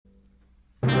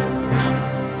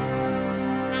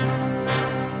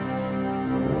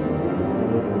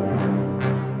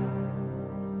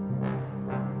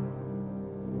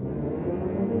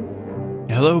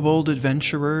Hello, bold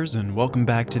adventurers, and welcome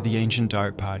back to the Ancient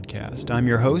Art Podcast. I'm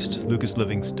your host, Lucas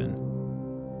Livingston.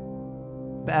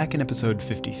 Back in episode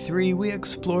 53, we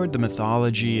explored the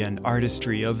mythology and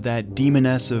artistry of that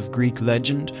demoness of Greek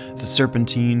legend, the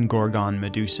serpentine Gorgon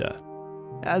Medusa.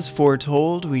 As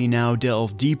foretold, we now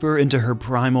delve deeper into her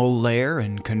primal lair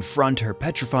and confront her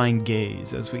petrifying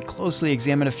gaze as we closely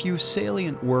examine a few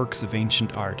salient works of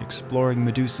ancient art exploring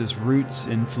Medusa's roots,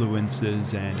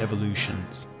 influences, and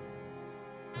evolutions.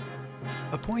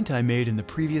 A point I made in the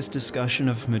previous discussion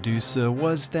of Medusa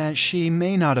was that she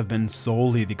may not have been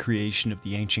solely the creation of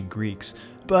the ancient Greeks,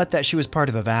 but that she was part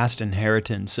of a vast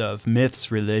inheritance of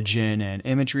myths, religion, and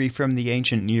imagery from the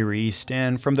ancient Near East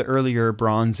and from the earlier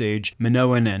Bronze Age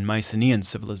Minoan and Mycenaean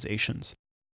civilizations.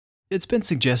 It's been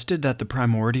suggested that the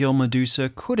primordial Medusa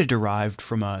could have derived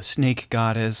from a snake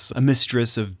goddess, a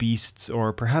mistress of beasts,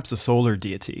 or perhaps a solar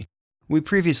deity. We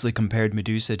previously compared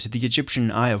Medusa to the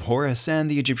Egyptian Eye of Horus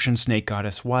and the Egyptian snake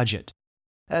goddess Wadjet.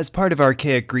 As part of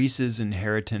archaic Greece's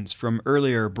inheritance from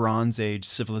earlier Bronze Age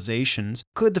civilizations,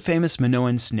 could the famous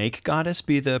Minoan snake goddess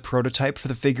be the prototype for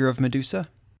the figure of Medusa?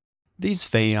 These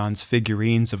faience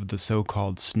figurines of the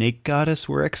so-called snake goddess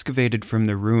were excavated from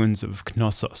the ruins of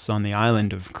Knossos on the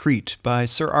island of Crete by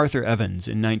Sir Arthur Evans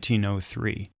in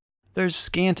 1903. There's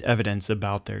scant evidence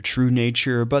about their true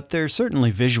nature, but they're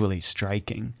certainly visually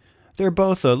striking. They're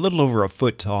both a little over a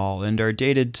foot tall and are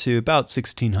dated to about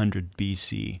 1600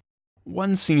 BC.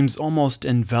 One seems almost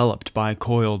enveloped by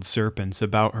coiled serpents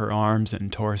about her arms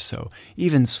and torso,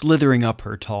 even slithering up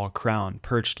her tall crown,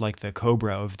 perched like the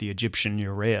cobra of the Egyptian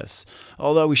uraeus,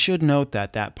 although we should note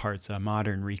that that part's a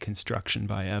modern reconstruction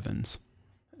by Evans.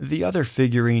 The other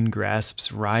figurine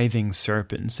grasps writhing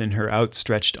serpents in her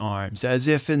outstretched arms, as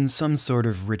if in some sort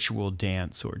of ritual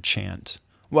dance or chant.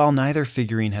 While neither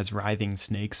figurine has writhing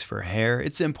snakes for hair,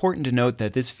 it's important to note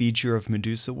that this feature of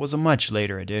Medusa was a much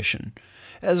later addition.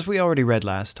 As we already read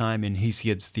last time in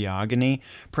Hesiod's Theogony,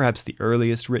 perhaps the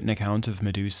earliest written account of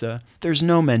Medusa, there's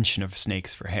no mention of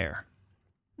snakes for hair.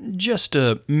 Just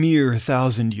a mere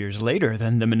 1,000 years later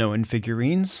than the Minoan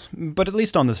figurines, but at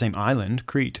least on the same island,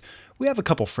 Crete, we have a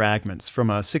couple fragments from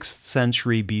a 6th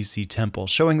century BC temple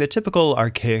showing the typical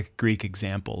archaic Greek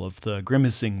example of the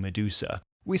grimacing Medusa.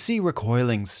 We see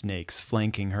recoiling snakes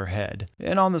flanking her head,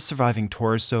 and on the surviving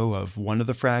torso of one of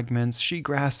the fragments, she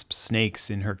grasps snakes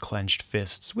in her clenched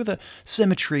fists with a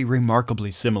symmetry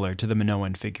remarkably similar to the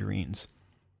Minoan figurines.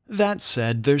 That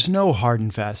said, there's no hard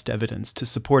and fast evidence to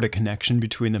support a connection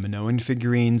between the Minoan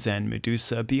figurines and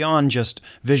Medusa beyond just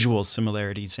visual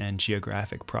similarities and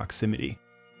geographic proximity.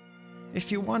 If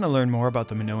you want to learn more about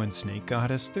the Minoan snake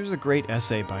goddess, there's a great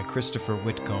essay by Christopher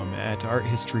Whitcomb at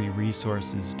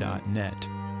arthistoryresources.net.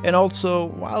 And also,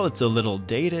 while it's a little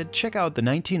dated, check out the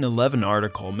 1911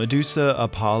 article Medusa,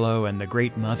 Apollo, and the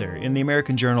Great Mother in the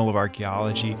American Journal of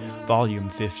Archaeology, Volume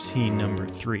 15, Number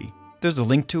 3. There's a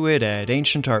link to it at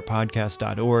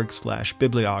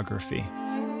ancientartpodcast.org/bibliography.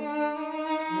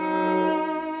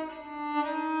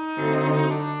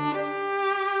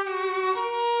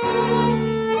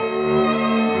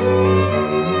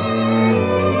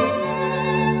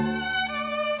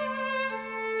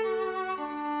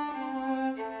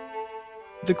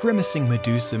 The grimacing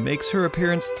Medusa makes her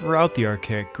appearance throughout the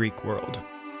archaic Greek world.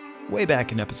 Way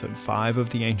back in episode 5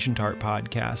 of the Ancient Art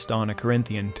Podcast on a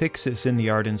Corinthian Pyxis in the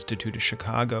Art Institute of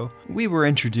Chicago, we were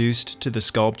introduced to the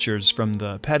sculptures from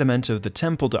the pediment of the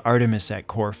temple to Artemis at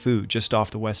Corfu, just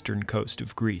off the western coast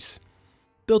of Greece.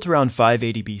 Built around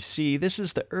 580 BC, this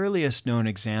is the earliest known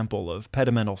example of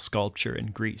pedimental sculpture in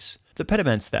Greece. The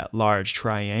pediment's that large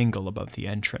triangle above the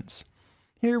entrance.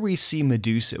 Here we see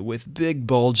Medusa with big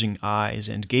bulging eyes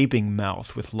and gaping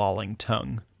mouth with lolling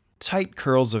tongue. Tight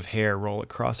curls of hair roll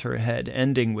across her head,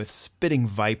 ending with spitting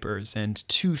vipers, and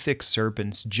 2 thick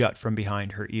serpents jut from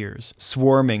behind her ears,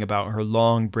 swarming about her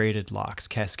long braided locks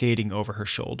cascading over her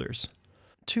shoulders.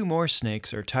 2 more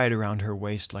snakes are tied around her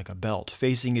waist like a belt,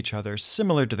 facing each other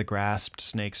similar to the grasped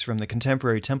snakes from the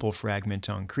contemporary temple fragment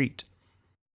on Crete.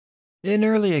 In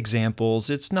early examples,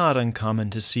 it's not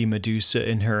uncommon to see Medusa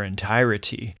in her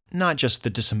entirety, not just the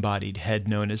disembodied head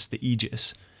known as the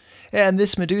aegis. And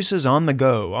this Medusa's on the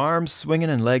go, arms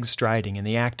swinging and legs striding in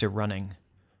the act of running.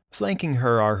 Flanking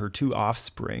her are her 2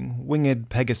 offspring, winged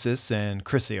Pegasus and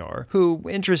Chrysaor, who,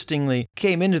 interestingly,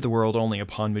 came into the world only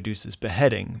upon Medusa's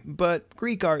beheading, but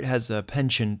Greek art has a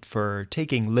penchant for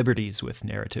taking liberties with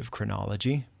narrative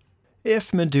chronology.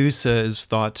 If Medusa is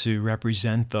thought to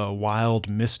represent the wild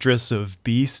mistress of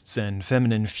beasts and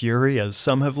feminine fury, as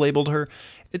some have labeled her,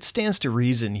 it stands to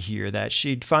reason here that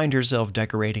she'd find herself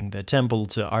decorating the temple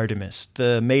to Artemis,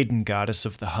 the maiden goddess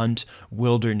of the hunt,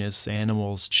 wilderness,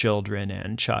 animals, children,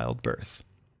 and childbirth.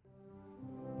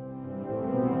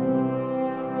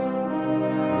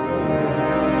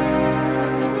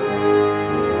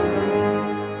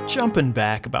 Jumping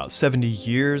back about 70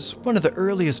 years, one of the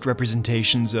earliest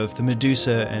representations of the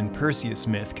Medusa and Perseus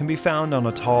myth can be found on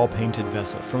a tall painted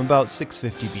vessel from about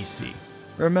 650 BC.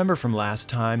 Remember from last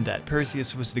time that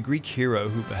Perseus was the Greek hero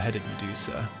who beheaded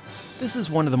Medusa. This is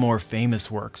one of the more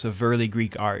famous works of early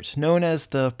Greek art, known as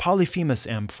the Polyphemus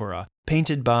Amphora,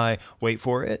 painted by, wait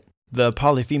for it, the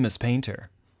Polyphemus painter.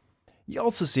 You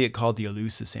also see it called the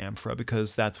Eleusis Amphora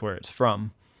because that's where it's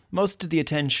from. Most of the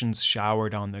attention's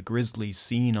showered on the grisly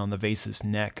scene on the vase's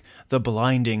neck, the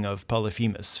blinding of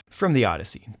Polyphemus, from the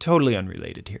Odyssey, totally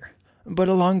unrelated here. But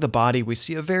along the body we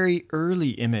see a very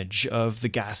early image of the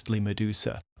ghastly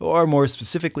Medusa, or more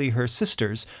specifically her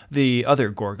sisters, the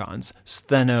other Gorgons,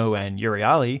 Stheno and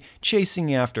Euryale,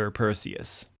 chasing after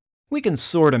Perseus. We can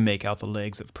sorta make out the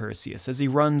legs of Perseus as he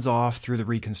runs off through the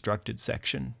reconstructed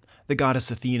section. The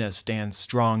goddess Athena stands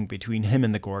strong between him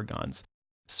and the Gorgons.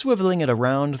 Swiveling it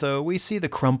around, though, we see the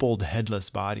crumpled, headless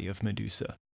body of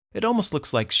Medusa. It almost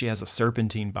looks like she has a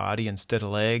serpentine body instead of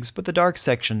legs, but the dark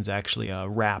section's actually a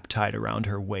wrap tied around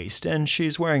her waist, and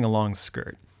she's wearing a long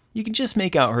skirt. You can just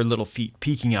make out her little feet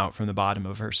peeking out from the bottom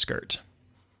of her skirt.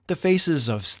 The faces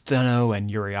of Stheno and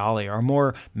Euryale are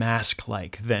more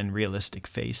mask-like than realistic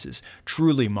faces,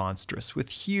 truly monstrous, with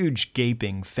huge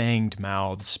gaping, fanged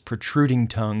mouths, protruding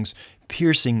tongues,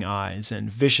 piercing eyes,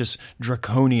 and vicious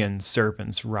draconian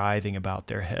serpents writhing about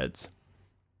their heads.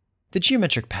 The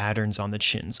geometric patterns on the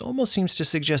chins almost seems to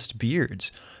suggest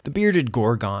beards. The bearded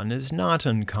Gorgon is not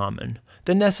uncommon.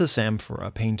 The Nessus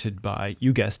Amphora, painted by,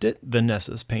 you guessed it, the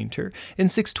Nessus painter, in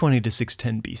 620 to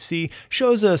 610 BC,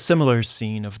 shows a similar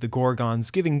scene of the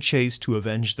Gorgons giving chase to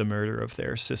avenge the murder of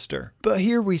their sister. But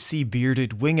here we see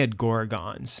bearded, winged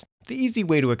Gorgons. The easy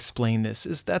way to explain this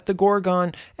is that the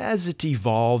Gorgon, as it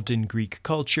evolved in Greek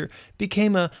culture,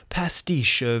 became a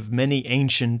pastiche of many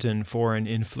ancient and foreign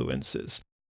influences.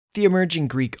 The emerging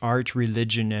Greek art,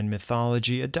 religion, and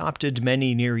mythology adopted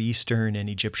many Near Eastern and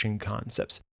Egyptian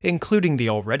concepts, including the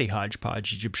already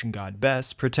hodgepodge Egyptian god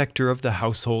Bes, protector of the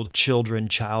household, children,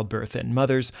 childbirth, and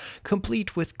mothers,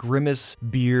 complete with grimace,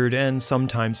 beard, and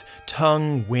sometimes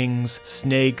tongue, wings,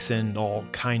 snakes, and all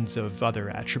kinds of other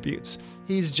attributes.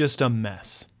 He's just a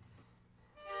mess.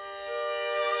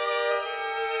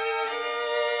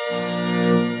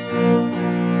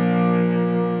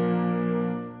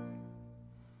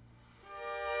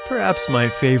 Perhaps my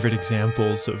favorite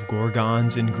examples of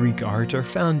Gorgons in Greek art are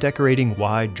found decorating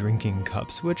wide drinking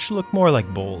cups, which look more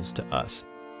like bowls to us.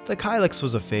 The kylix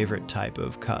was a favorite type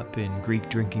of cup in Greek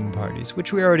drinking parties,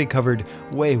 which we already covered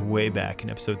way back in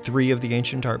episode 3 of the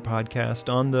Ancient Art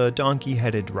Podcast on the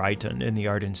donkey-headed Rhyton in the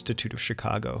Art Institute of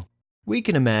Chicago. We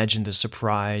can imagine the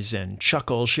surprise and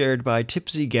chuckle shared by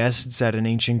tipsy guests at an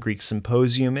ancient Greek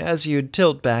symposium as you'd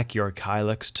tilt back your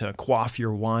kylix to quaff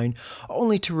your wine,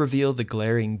 only to reveal the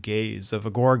glaring gaze of a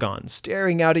Gorgon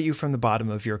staring out at you from the bottom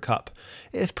of your cup.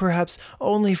 If perhaps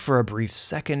only for a brief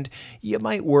second, you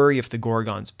might worry if the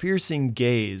Gorgon's piercing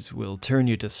gaze will turn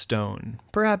you to stone,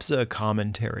 perhaps a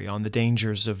commentary on the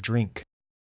dangers of drink.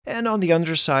 And on the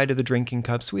underside of the drinking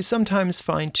cups, we sometimes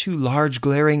find two large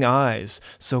glaring eyes,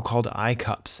 so-called eye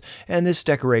cups, and this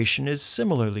decoration is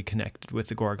similarly connected with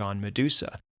the Gorgon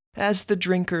Medusa. As the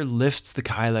drinker lifts the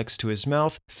kylix to his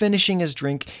mouth, finishing his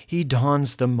drink, he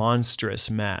dons the monstrous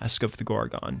mask of the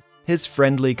Gorgon. His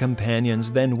friendly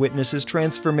companions then witness his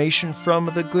transformation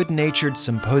from the good-natured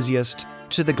symposiast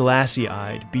to the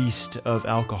glassy-eyed beast of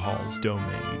alcohol's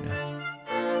domain.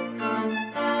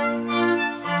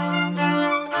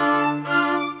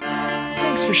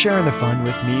 Thanks for sharing the fun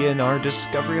with me in our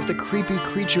discovery of the creepy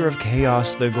creature of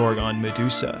chaos, the Gorgon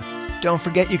Medusa. Don't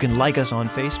forget you can like us on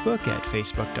Facebook at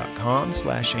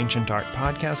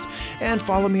facebook.com/ancientartpodcast and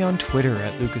follow me on Twitter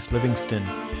at Lucas Livingston.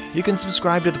 You can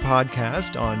subscribe to the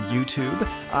podcast on YouTube,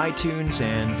 iTunes,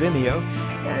 and Vimeo,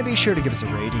 and be sure to give us a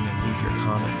rating and leave your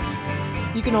comments.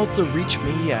 You can also reach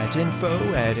me at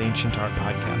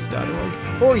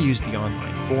info@ancientartpodcast.org or use the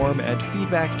online form at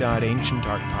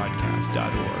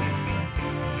feedback.ancientartpodcast.org.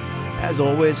 As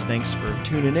always, thanks for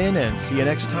tuning in and see you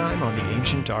next time on the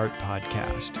Ancient Art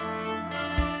Podcast.